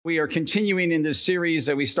We are continuing in this series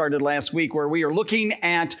that we started last week where we are looking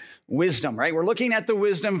at wisdom, right? We're looking at the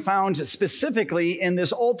wisdom found specifically in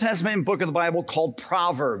this Old Testament book of the Bible called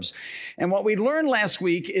Proverbs. And what we learned last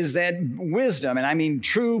week is that wisdom, and I mean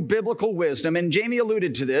true biblical wisdom, and Jamie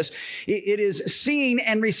alluded to this, it is seeing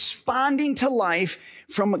and responding to life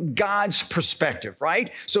from God's perspective,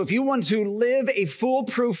 right? So if you want to live a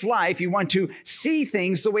foolproof life, you want to see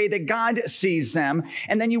things the way that God sees them,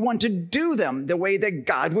 and then you want to do them the way that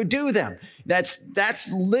God would do them.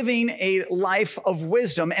 That's living a life of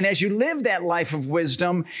wisdom. And as you live that life of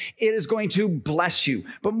wisdom, it is going to bless you.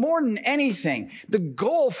 But more than anything, the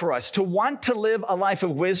goal for us to want to live a life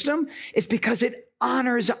of wisdom is because it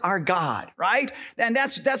honors our God, right? And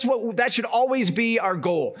that should always be our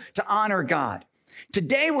goal, to honor God.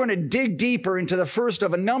 Today, we're going to dig deeper into the first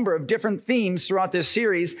of a number of different themes throughout this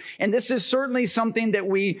series. And this is certainly something that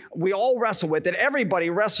we all wrestle with, that everybody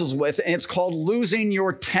wrestles with, and it's called losing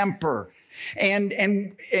your temper. And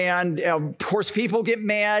of course, people get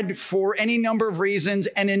mad for any number of reasons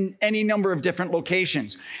and in any number of different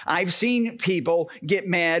locations. I've seen people get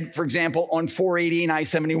mad, for example, on 480 and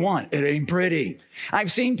I-71. It ain't pretty. I've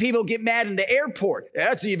seen people get mad in the airport.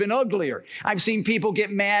 That's even uglier. I've seen people get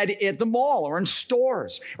mad at the mall or in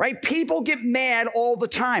stores, right? People get mad all the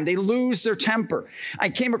time. They lose their temper. I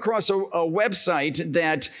came across a website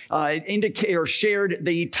that shared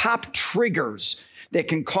the top triggers that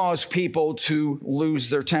can cause people to lose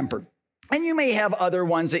their temper. And you may have other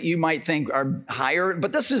ones that you might think are higher,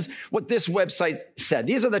 but this is what this website said.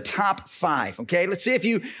 These are the top 5, okay? Let's see if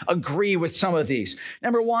you agree with some of these.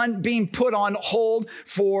 Number 1, being put on hold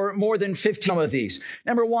for more than 15 of these.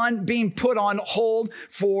 Number 1, being put on hold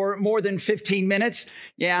for more than 15 minutes.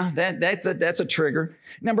 Yeah, that's a trigger.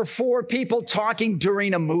 Number 4, people talking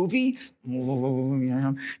during a movie. Oh,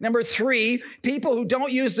 yeah. Number 3, people who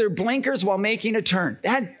don't use their blinkers while making a turn.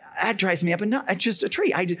 That drives me up and it's just a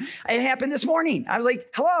tree. It happened this morning. I was like,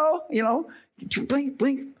 hello, blink,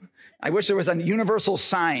 blink. I wish there was a universal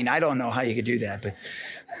sign. I don't know how you could do that, but.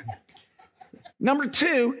 Number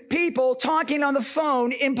 2, people talking on the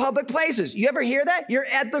phone in public places. You ever hear that? You're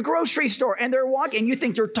at the grocery store and they're walking. You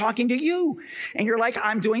think they're talking to you. And you're like,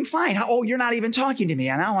 I'm doing fine. Oh, you're not even talking to me.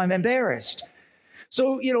 And now I'm embarrassed.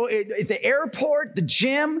 So, at the airport, the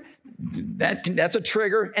gym, that's a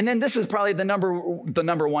trigger. And then this is probably the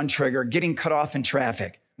number 1 trigger, getting cut off in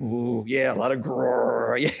traffic. Ooh, yeah, a lot of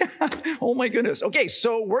grrr. Yeah. Oh, my goodness. Okay,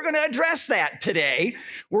 so we're going to address that today.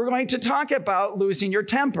 We're going to talk about losing your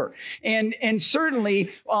temper. And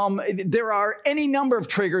certainly, there are any number of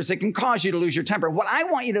triggers that can cause you to lose your temper. What I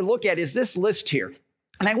want you to look at is this list here.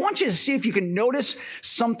 And I want you to see if you can notice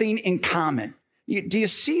something in common. Do you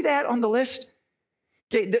see that on the list?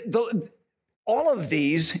 Okay, all of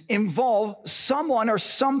these involve someone or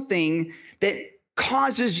something that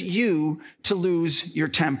causes you to lose your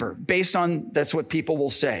temper. That's what people will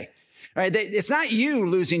say. All right, it's not you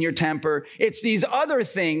losing your temper. It's these other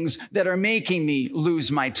things that are making me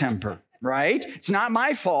lose my temper. Right? It's not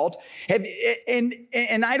my fault.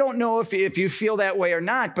 And I don't know if you feel that way or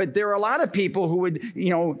not, but there are a lot of people who would,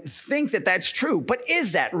 think that that's true. But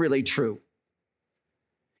is that really true?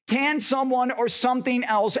 Can someone or something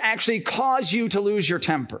else actually cause you to lose your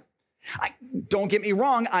temper? Don't get me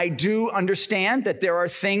wrong. I do understand that there are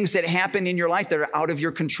things that happen in your life that are out of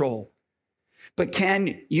your control. But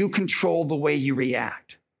can you control the way you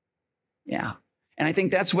react? Yeah. And I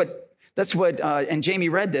think that's what, and Jamie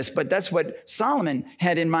read this, but that's what Solomon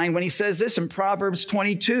had in mind when he says this in Proverbs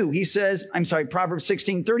 22. He says, Proverbs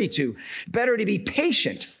 16:32, better to be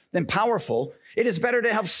patient than powerful. It is better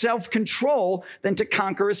to have self-control than to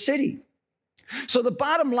conquer a city. So the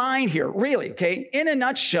bottom line here, really, okay, in a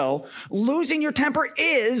nutshell, losing your temper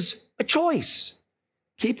is a choice.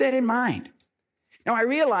 Keep that in mind. Now, I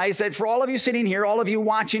realize that for all of you sitting here, all of you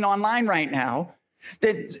watching online right now,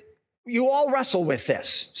 that you all wrestle with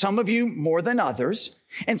this. Some of you more than others.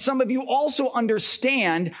 And some of you also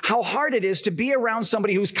understand how hard it is to be around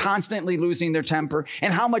somebody who's constantly losing their temper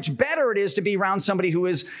and how much better it is to be around somebody who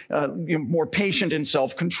is more patient and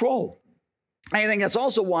self-controlled. I think that's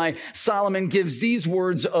also why Solomon gives these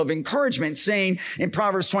words of encouragement, saying in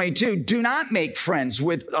Proverbs 22, do not make friends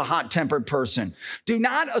with a hot-tempered person. Do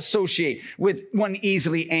not associate with one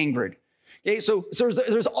easily angered. Okay, so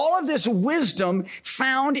there's all of this wisdom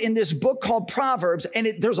found in this book called Proverbs,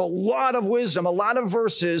 and there's a lot of wisdom, a lot of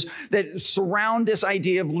verses that surround this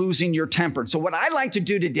idea of losing your temper. So what I'd like to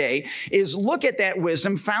do today is look at that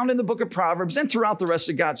wisdom found in the book of Proverbs and throughout the rest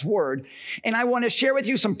of God's word, and I want to share with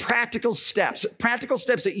you some practical steps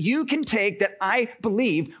that you can take that I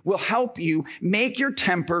believe will help you make your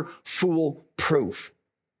temper foolproof.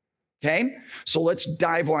 Okay, so let's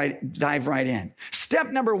dive right in. Step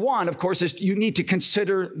number one, of course, is you need to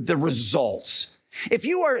consider the results. If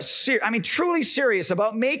you are truly serious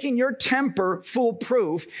about making your temper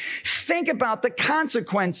foolproof, think about the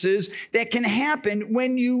consequences that can happen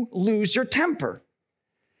when you lose your temper.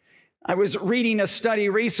 I was reading a study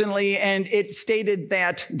recently, and it stated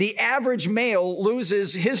that the average male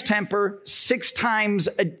loses his temper 6 times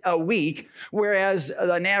a week, whereas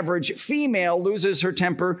an average female loses her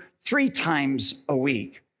temper 3 times a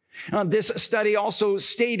week. This study also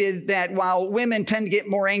stated that while women tend to get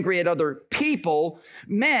more angry at other people,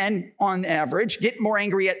 men, on average, get more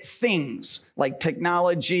angry at things like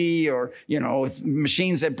technology or,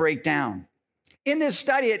 machines that break down. In this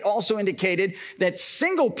study, it also indicated that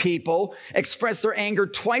single people express their anger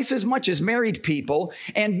twice as much as married people,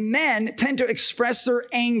 and men tend to express their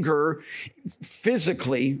anger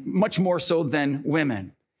physically much more so than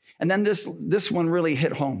women. And then this one really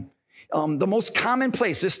hit home. The most common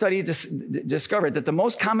place, this study discovered that the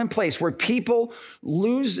most common place where people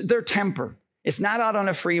lose their temper, it's not out on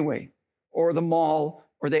a freeway or the mall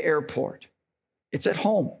or the airport. It's at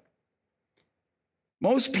home.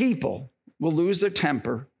 Most people will lose their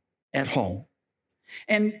temper at home.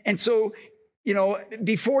 And so,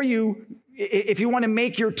 if you want to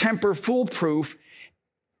make your temper foolproof,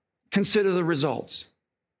 consider the results.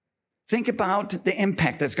 Think about the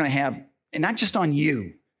impact that's going to have, and not just on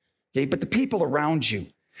you, okay, but the people around you.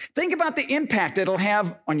 Think about the impact it'll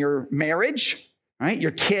have on your marriage, right?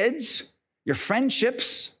 Your kids, your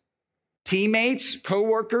friendships, teammates,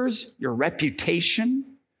 coworkers, your reputation.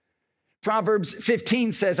 Proverbs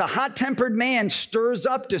 15 says, a hot-tempered man stirs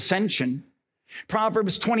up dissension.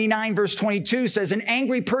 Proverbs 29 verse 22 says, an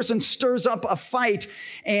angry person stirs up a fight,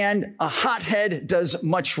 and a hothead does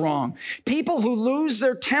much wrong. People who lose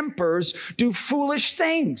their tempers do foolish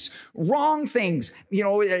things, wrong things,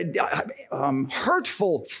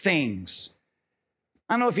 hurtful things.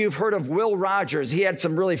 I don't know if you've heard of Will Rogers. He had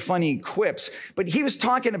some really funny quips, but he was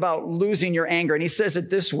talking about losing your anger, and he says it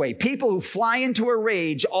this way: people who fly into a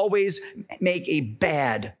rage always make a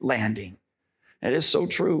bad landing. That is so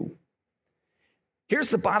true. Here's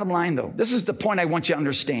the bottom line, though. This is the point I want you to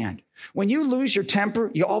understand. When you lose your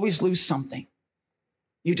temper, you always lose something.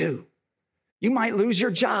 You do. You might lose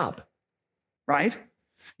your job, right?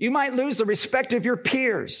 You might lose the respect of your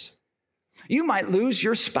peers. You might lose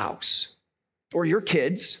your spouse or your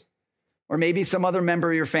kids, or maybe some other member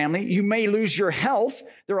of your family. You may lose your health.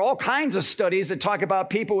 There are all kinds of studies that talk about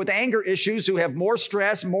people with anger issues who have more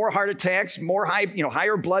stress, more heart attacks,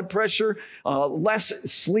 higher blood pressure, less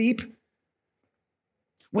sleep.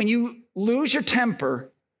 When you lose your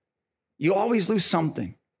temper, you always lose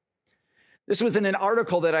something. This was in an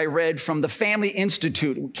article that I read from the Family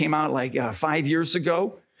Institute. It came out 5 years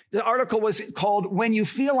ago. The article was called When You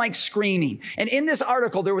Feel Like Screaming. And in this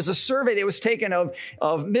article, there was a survey that was taken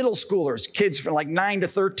of middle schoolers, kids from 9 to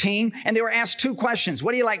 13. And they were asked 2 questions.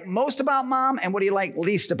 What do you like most about mom? And what do you like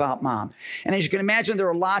least about mom? And as you can imagine, there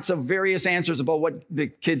were lots of various answers about what the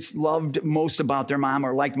kids loved most about their mom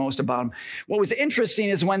or liked most about them. What was interesting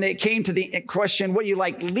is when they came to the question, what do you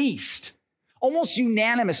like least? Almost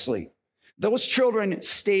unanimously, those children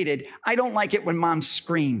stated, I don't like it when mom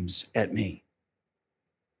screams at me.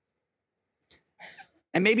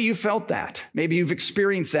 And maybe you felt that. Maybe you've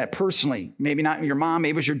experienced that personally. Maybe not your mom,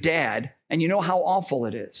 maybe it was your dad, and you know how awful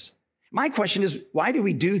it is. My question is, why do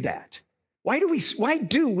we do that? Why do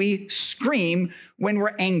we scream when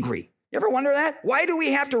we're angry? You ever wonder that? Why do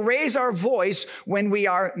we have to raise our voice when we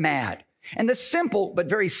are mad? And the simple but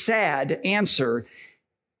very sad answer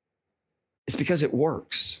is because it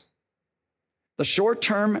works.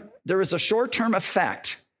 There is a short-term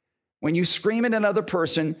effect when you scream at another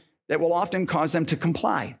person that will often cause them to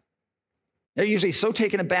comply. They're usually so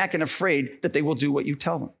taken aback and afraid that they will do what you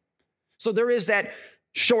tell them. So there is that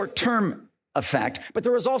short-term effect, but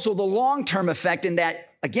there is also the long-term effect in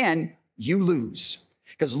that, again, you lose.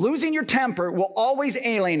 Because losing your temper will always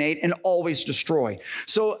alienate and always destroy.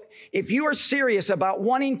 So if you are serious about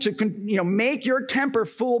wanting to make your temper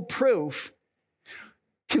foolproof,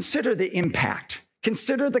 consider the impact.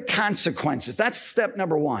 Consider the consequences. That's step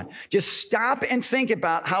number 1. Just stop and think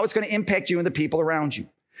about how it's going to impact you and the people around you.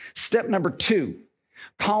 Step number 2,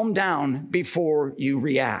 calm down before you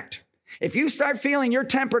react. If you start feeling your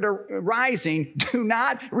temper rising, do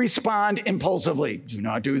not respond impulsively. Do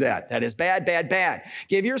not do that. That is bad, bad, bad.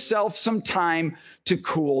 Give yourself some time to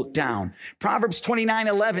cool down. Proverbs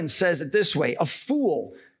 29:11 says it this way: a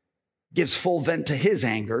fool gives full vent to his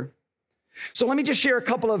anger, So let me just share a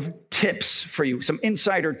couple of tips for you, some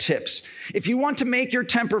insider tips. If you want to make your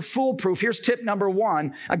temper foolproof, here's tip number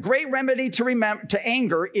one. A great remedy to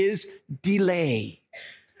anger is delay.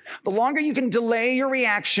 The longer you can delay your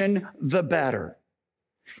reaction, the better.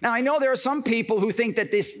 Now, I know there are some people who think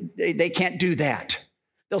that they can't do that.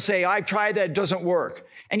 They'll say, I've tried that, it doesn't work.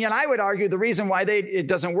 And yet I would argue the reason why it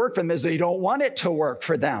doesn't work for them is they don't want it to work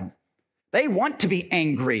for them. They want to be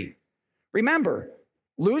angry. Remember,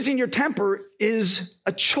 losing your temper is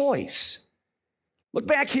a choice. Look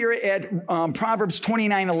back here at Proverbs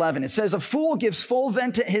 29:11. It says, a fool gives full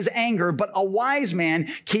vent to his anger, but a wise man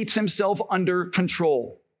keeps himself under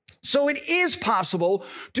control. So it is possible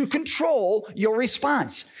to control your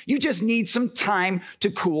response. You just need some time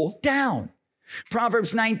to cool down.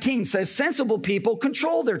 Proverbs 19 says, sensible people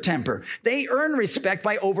control their temper. They earn respect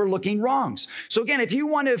by overlooking wrongs. So again, if you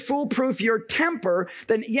want to foolproof your temper,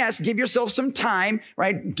 then yes, give yourself some time,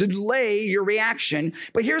 right? Delay your reaction.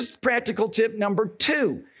 But here's practical tip number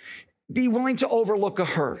two. Be willing to overlook a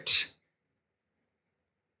hurt.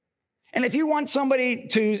 And if you want somebody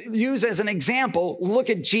to use as an example, look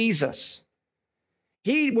at Jesus.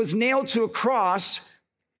 He was nailed to a cross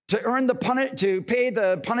to pay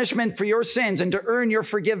the punishment for your sins and to earn your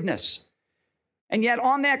forgiveness. And yet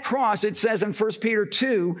on that cross, it says in 1 Peter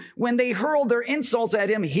 2, when they hurled their insults at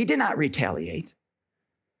him, he did not retaliate.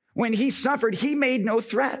 When he suffered, he made no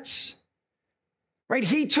threats. Right?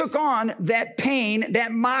 He took on that pain,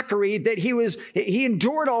 that mockery that he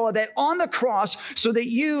endured all of that on the cross so that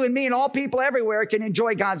you and me and all people everywhere can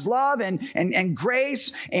enjoy God's love and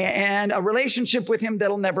grace and a relationship with him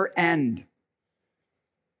that'll never end.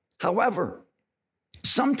 However,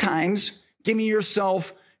 sometimes giving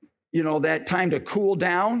yourself, that time to cool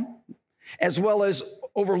down, as well as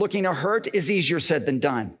overlooking a hurt, is easier said than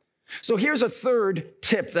done. So here's a third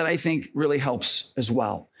tip that I think really helps as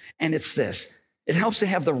well. And it's this. It helps to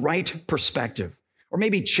have the right perspective, or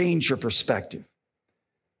maybe change your perspective.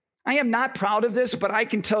 I am not proud of this, but I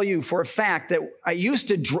can tell you for a fact that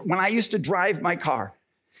when I used to drive my car,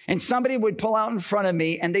 and somebody would pull out in front of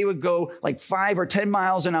me and they would go like 5 or 10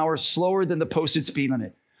 miles an hour slower than the posted speed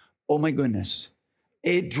limit. Oh my goodness.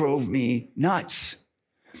 It drove me nuts.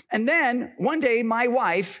 And then one day my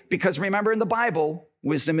wife, because remember in the Bible,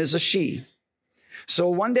 wisdom is a she. So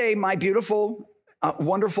one day my beautiful,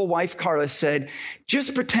 wonderful wife, Carla, said,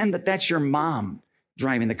 just pretend that that's your mom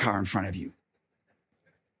driving the car in front of you.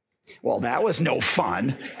 Well, that was no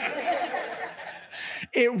fun.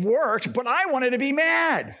 It worked, but I wanted to be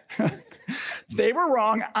mad. They were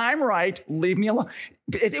wrong. I'm right. Leave me alone.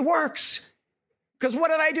 It works. Because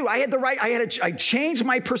what did I do? I changed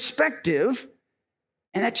my perspective,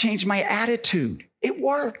 and that changed my attitude. It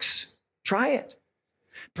works. Try it.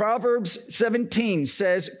 Proverbs 17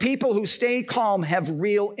 says, people who stay calm have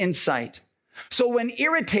real insight. So when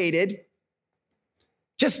irritated,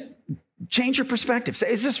 just change your perspective.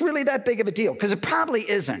 Say, is this really that big of a deal? Because it probably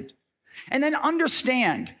isn't. And then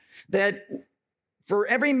understand that for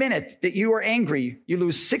every minute that you are angry, you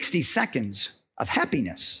lose 60 seconds of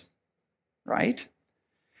happiness, right?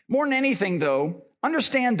 More than anything, though,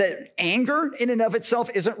 understand that anger in and of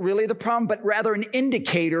itself isn't really the problem, but rather an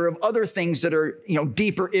indicator of other things that are,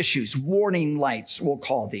 deeper issues. Warning lights, we'll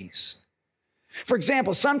call these. For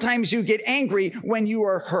example, sometimes you get angry when you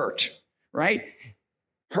are hurt, right?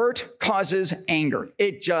 Hurt causes anger.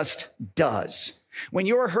 It just does. When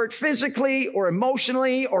you're hurt physically or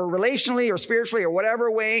emotionally or relationally or spiritually or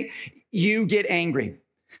whatever way, you get angry.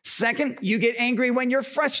 Second, you get angry when you're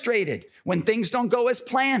frustrated, when things don't go as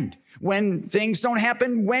planned, when things don't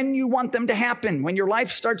happen when you want them to happen, when your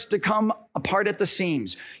life starts to come apart at the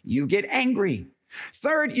seams, you get angry.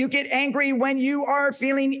 Third, you get angry when you are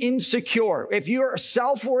feeling insecure. If your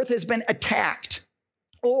self-worth has been attacked,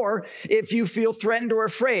 or if you feel threatened or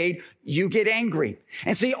afraid, you get angry.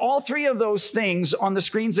 And see, all three of those things on the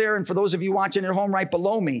screens there, and for those of you watching at home right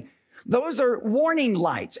below me, those are warning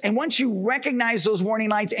lights. And once you recognize those warning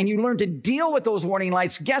lights and you learn to deal with those warning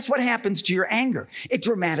lights, guess what happens to your anger? It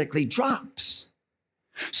dramatically drops.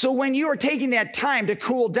 So when you are taking that time to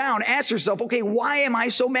cool down, ask yourself, okay, why am I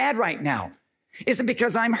so mad right now? Is it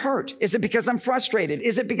because I'm hurt? Is it because I'm frustrated?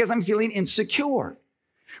 Is it because I'm feeling insecure?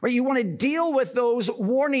 Right? You want to deal with those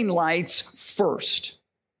warning lights first.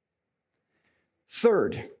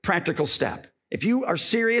 Third practical step. If you are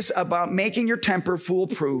serious about making your temper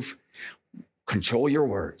foolproof, control your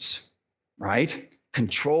words, right?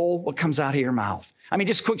 Control what comes out of your mouth. I mean,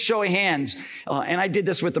 just quick show of hands. And I did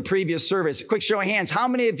this with the previous service. Quick show of hands. How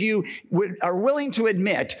many of you are willing to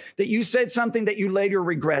admit that you said something that you later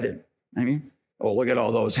regretted? I mean, oh, look at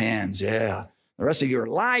all those hands. Yeah. The rest of you are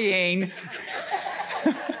lying.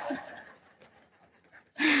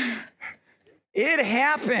 It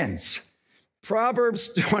happens.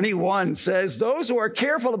 Proverbs 21 says, those who are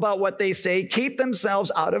careful about what they say keep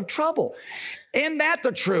themselves out of trouble. Isn't that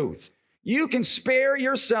the truth? You can spare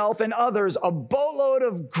yourself and others a boatload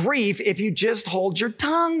of grief if you just hold your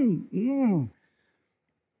tongue.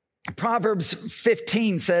 Proverbs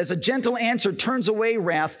 15 says, a gentle answer turns away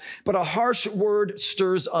wrath, but a harsh word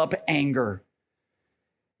stirs up anger.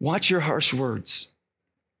 Watch your harsh words,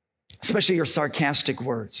 especially your sarcastic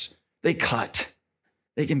words. They cut.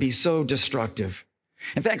 They can be so destructive.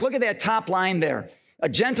 In fact, look at that top line there. A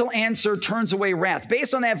gentle answer turns away wrath.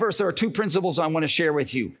 Based on that verse, there are two principles I want to share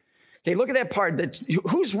with you. Okay, look at that part.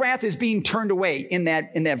 Whose wrath is being turned away in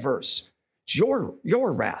that verse? It's your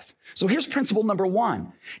wrath. So here's principle number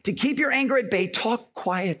one. To keep your anger at bay, talk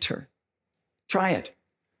quieter. Try it.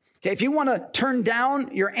 Okay, if you want to turn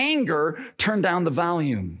down your anger, turn down the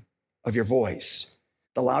volume of your voice.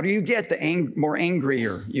 The louder you get, the more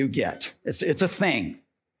angrier you get. It's a thing.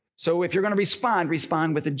 So if you're going to respond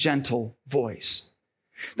with a gentle voice.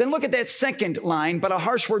 Then look at that second line, but a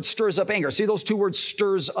harsh word stirs up anger. See those two words,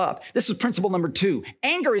 stirs up. This is principle number two.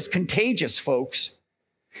 Anger is contagious, folks.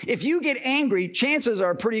 If you get angry, chances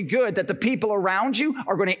are pretty good that the people around you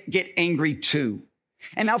are going to get angry too.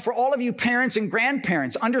 And now for all of you parents and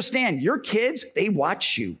grandparents, understand your kids, they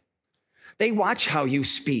watch you. They watch how you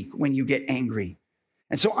speak when you get angry.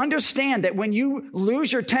 And so understand that when you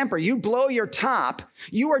lose your temper, you blow your top,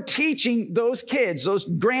 you are teaching those kids, those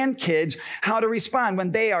grandkids, how to respond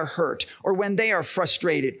when they are hurt or when they are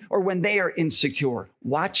frustrated or when they are insecure.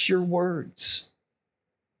 Watch your words.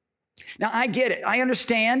 Now, I get it. I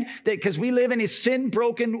understand that because we live in a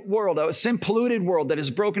sin-broken world, a sin-polluted world that is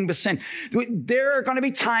broken with sin. There are going to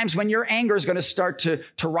be times when your anger is going to start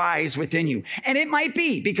to rise within you. And it might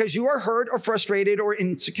be because you are hurt or frustrated or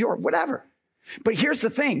insecure, whatever. But here's the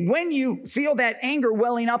thing. When you feel that anger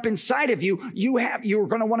welling up inside of you, you're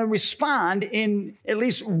going to want to respond in at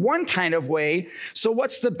least one kind of way. So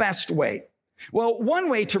what's the best way? Well, one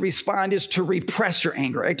way to respond is to repress your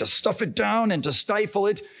anger, right? To stuff it down and to stifle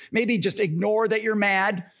it. Maybe just ignore that you're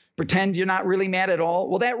mad. Pretend you're not really mad at all.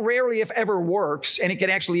 Well, that rarely, if ever, works. And it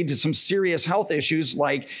can actually lead to some serious health issues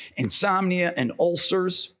like insomnia and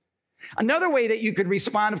ulcers. Another way that you could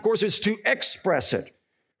respond, of course, is to express it.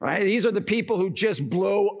 Right? These are the people who just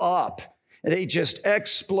blow up. They just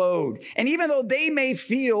explode. And even though they may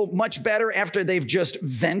feel much better after they've just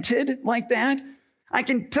vented like that, I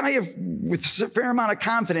can tell you with a fair amount of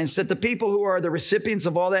confidence that the people who are the recipients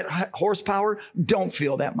of all that horsepower don't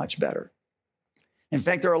feel that much better. In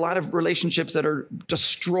fact, there are a lot of relationships that are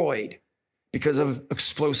destroyed because of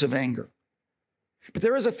explosive anger. But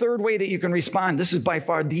there is a third way that you can respond. This is by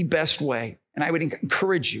far the best way. And I would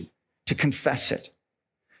encourage you to confess it.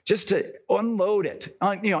 Just to unload it,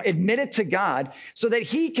 admit it to God so that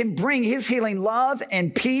he can bring his healing love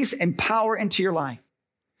and peace and power into your life.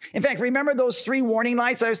 In fact, remember those three warning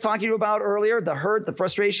lights I was talking to you about earlier, the hurt, the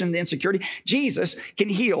frustration, the insecurity? Jesus can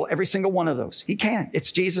heal every single one of those. He can.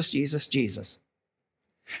 It's Jesus, Jesus, Jesus.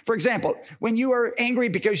 For example, when you are angry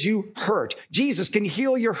because you hurt, Jesus can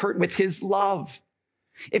heal your hurt with his love.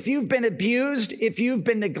 If you've been abused, if you've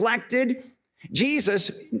been neglected,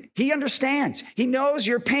 Jesus, he understands. He knows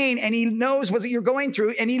your pain and he knows what you're going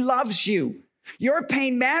through and he loves you. Your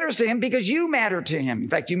pain matters to him because you matter to him. In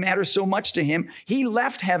fact, you matter so much to him. He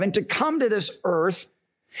left heaven to come to this earth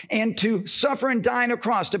and to suffer and die on a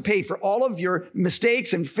cross to pay for all of your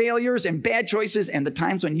mistakes and failures and bad choices and the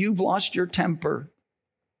times when you've lost your temper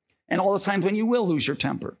and all the times when you will lose your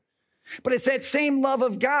temper. But it's that same love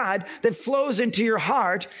of God that flows into your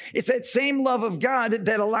heart. It's that same love of God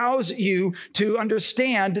that allows you to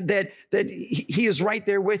understand that he is right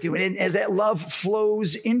there with you. And as that love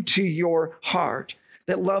flows into your heart,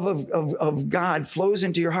 that love of God flows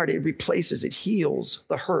into your heart, it replaces, it heals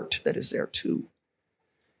the hurt that is there too.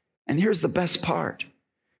 And here's the best part.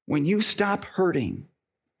 When you stop hurting,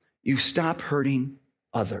 you stop hurting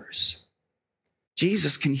others.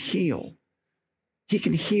 Jesus can heal. He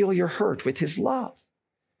can heal your hurt with his love.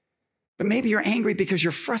 But maybe you're angry because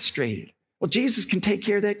you're frustrated. Well, Jesus can take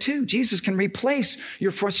care of that too. Jesus can replace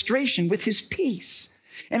your frustration with his peace.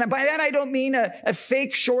 And by that, I don't mean a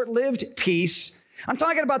fake, short-lived peace. I'm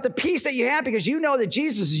talking about the peace that you have because you know that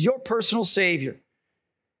Jesus is your personal Savior.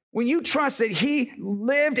 When you trust that he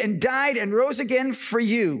lived and died and rose again for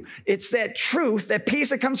you, it's that truth, that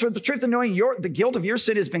peace that comes from the truth of knowing the guilt of your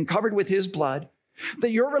sin has been covered with his blood.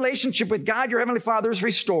 That your relationship with God, your Heavenly Father, is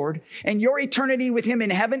restored, and your eternity with him in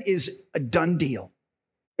heaven is a done deal.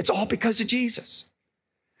 It's all because of Jesus.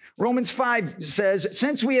 Romans 5 says,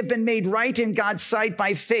 since we have been made right in God's sight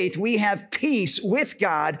by faith, we have peace with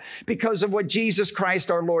God because of what Jesus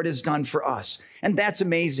Christ our Lord has done for us. And that's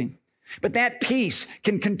amazing. But that peace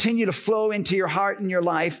can continue to flow into your heart and your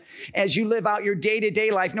life as you live out your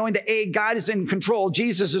day-to-day life, knowing that, A, God is in control.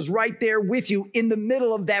 Jesus is right there with you in the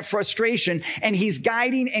middle of that frustration, and he's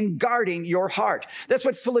guiding and guarding your heart. That's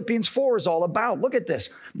what Philippians 4 is all about. Look at this.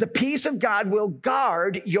 The peace of God will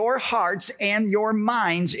guard your hearts and your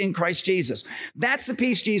minds in Christ Jesus. That's the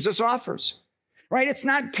peace Jesus offers. Right? It's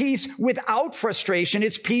not peace without frustration.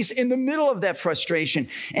 It's peace in the middle of that frustration.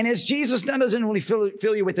 And as Jesus doesn't only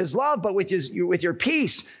fill you with his love, but with your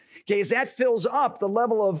peace, okay, as that fills up, the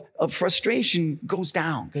level of frustration goes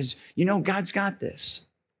down because you know God's got this.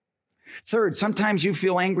 Third, sometimes you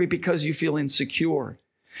feel angry because you feel insecure.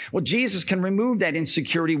 Well, Jesus can remove that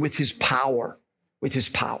insecurity with his power,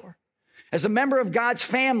 As a member of God's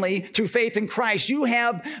family through faith in Christ, you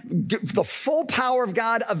have the full power of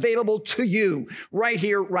God available to you right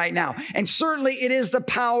here, right now. And certainly it is the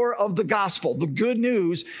power of the gospel, the good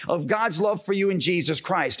news of God's love for you in Jesus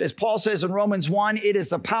Christ. As Paul says in Romans 1, it is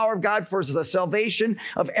the power of God for the salvation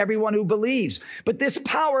of everyone who believes. But this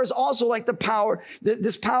power is also like the power,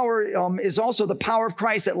 this power is also the power of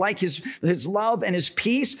Christ that like his love and his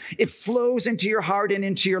peace, it flows into your heart and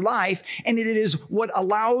into your life. And it is what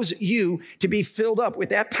allows you to be filled up with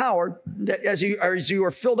that power. That as you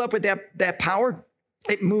are filled up with that power,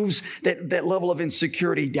 it moves that level of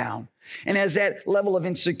insecurity down. And as that level of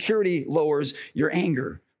insecurity lowers, your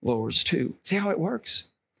anger lowers too. See how it works?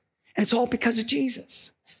 And it's all because of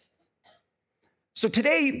Jesus. So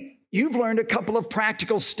today, you've learned a couple of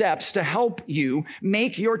practical steps to help you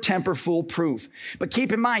make your temper foolproof. But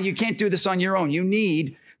keep in mind, you can't do this on your own. You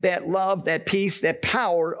need that love, that peace, that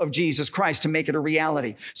power of Jesus Christ to make it a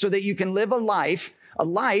reality so that you can live a life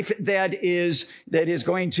that is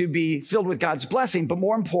going to be filled with God's blessing, but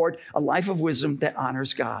more important, a life of wisdom that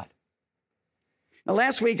honors God. Now,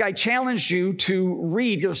 last week, I challenged you to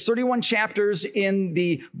read. There's 31 chapters in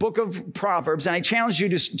the book of Proverbs, and I challenged you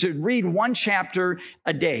to read one chapter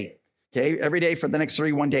a day, okay, every day for the next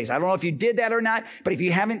 31 days. I don't know if you did that or not, but if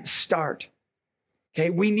you haven't, start. Okay,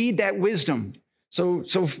 we need that wisdom. So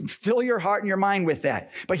fill your heart and your mind with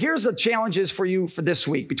that. But here's the challenges for you for this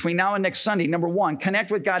week. Between now and next Sunday, number one,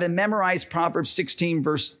 connect with God and memorize Proverbs 16,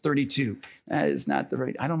 verse 32. That is not the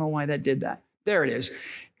right, I don't know why that did that. There it is.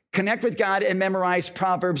 Connect with God and memorize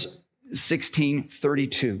Proverbs 16,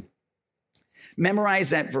 32. Memorize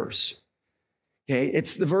that verse. Okay,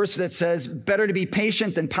 it's the verse that says, better to be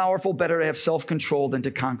patient than powerful, better to have self-control than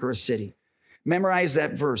to conquer a city. Memorize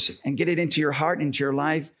that verse and get it into your heart, into your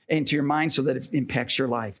life, into your mind so that it impacts your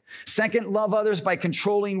life. Second, love others by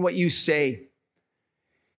controlling what you say.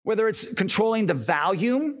 Whether it's controlling the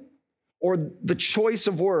volume or the choice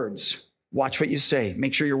of words, watch what you say.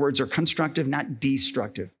 Make sure your words are constructive, not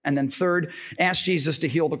destructive. And then third, ask Jesus to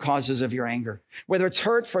heal the causes of your anger. Whether it's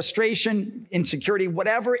hurt, frustration, insecurity,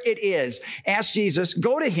 whatever it is, ask Jesus,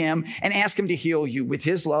 go to him and ask him to heal you with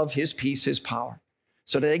his love, his peace, his power.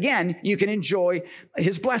 So that, again, you can enjoy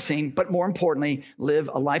his blessing, but more importantly, live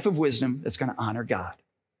a life of wisdom that's going to honor God.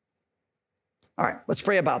 All right, let's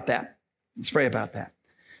pray about that.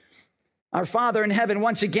 Our Father in heaven,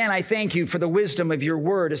 once again, I thank you for the wisdom of your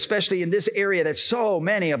word, especially in this area that so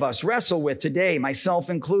many of us wrestle with today, myself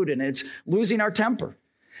included, and it's losing our temper.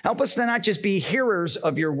 Help us to not just be hearers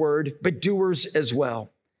of your word, but doers as well.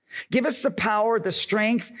 Give us the power, the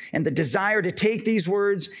strength, and the desire to take these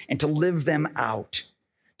words and to live them out.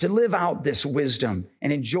 To live out this wisdom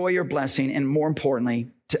and enjoy your blessing, and more importantly,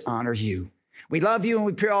 to honor you. We love you and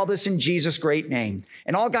we pray all this in Jesus' great name.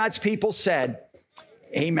 And all God's people said,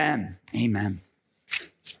 amen. Amen.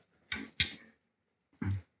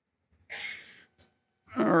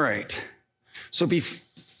 All right. So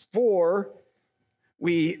before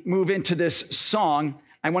we move into this song,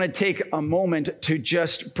 I want to take a moment to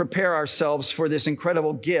just prepare ourselves for this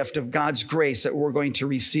incredible gift of God's grace that we're going to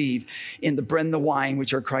receive in the bread and the wine,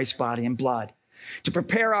 which are Christ's body and blood. To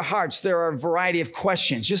prepare our hearts, there are a variety of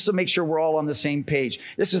questions, just to make sure we're all on the same page.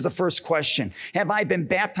 This is the first question. Have I been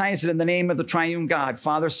baptized in the name of the triune God,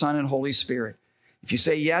 Father, Son, and Holy Spirit? If you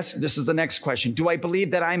say yes, this is the next question. Do I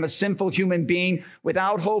believe that I'm a sinful human being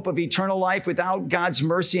without hope of eternal life, without God's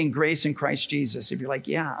mercy and grace in Christ Jesus? If you're like,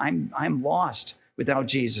 yeah, I'm lost without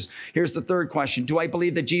Jesus. Here's the third question. Do I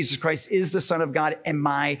believe that Jesus Christ is the Son of God and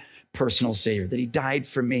my personal Savior, that he died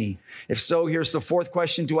for me? If so, here's the fourth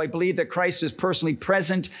question. Do I believe that Christ is personally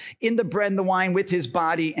present in the bread and the wine with his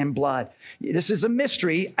body and blood? This is a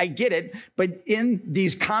mystery. I get it. But in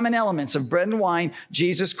these common elements of bread and wine,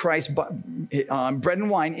 Jesus Christ, bread and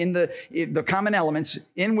wine, in the common elements,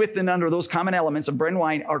 in with and under those common elements of bread and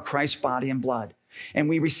wine are Christ's body and blood. And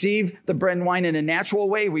we receive the bread and wine in a natural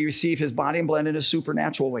way. We receive his body and blood in a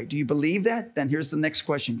supernatural way. Do you believe that? Then here's the next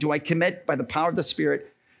question. Do I commit by the power of the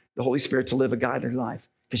Spirit, the Holy Spirit, to live a godly life?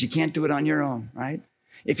 Because you can't do it on your own, right?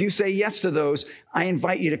 If you say yes to those, I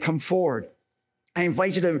invite you to come forward. I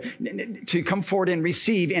invite you to come forward and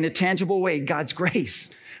receive in a tangible way God's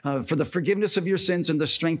grace for the forgiveness of your sins and the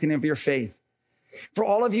strengthening of your faith. For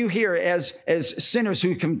all of you here as sinners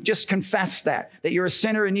who can just confess that you're a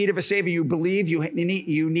sinner in need of a Savior, you believe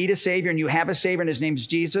you need a Savior and you have a Savior and his name's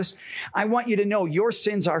Jesus, I want you to know your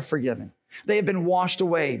sins are forgiven. They have been washed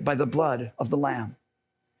away by the blood of the Lamb.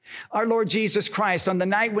 Our Lord Jesus Christ, on the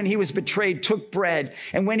night when he was betrayed, took bread,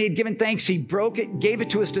 and when he had given thanks, he broke it, gave it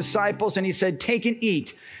to his disciples, and he said, "Take and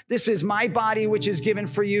eat. This is my body, which is given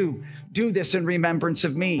for you. Do this in remembrance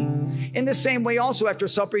of me." In the same way, also after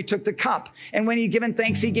supper, he took the cup, and when he had given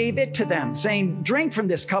thanks, he gave it to them, saying, "Drink from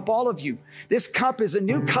this cup, all of you. This cup is a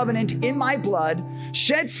new covenant in my blood,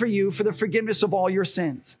 shed for you for the forgiveness of all your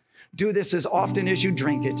sins. Do this as often as you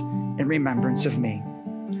drink it in remembrance of me."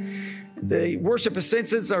 The worship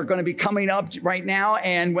assistants are going to be coming up right now,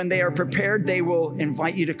 and when they are prepared, they will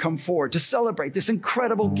invite you to come forward to celebrate this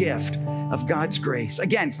incredible gift of God's grace.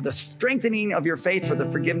 Again, for the strengthening of your faith, for the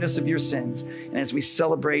forgiveness of your sins, and as we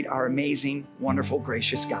celebrate our amazing, wonderful,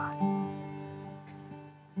 gracious God.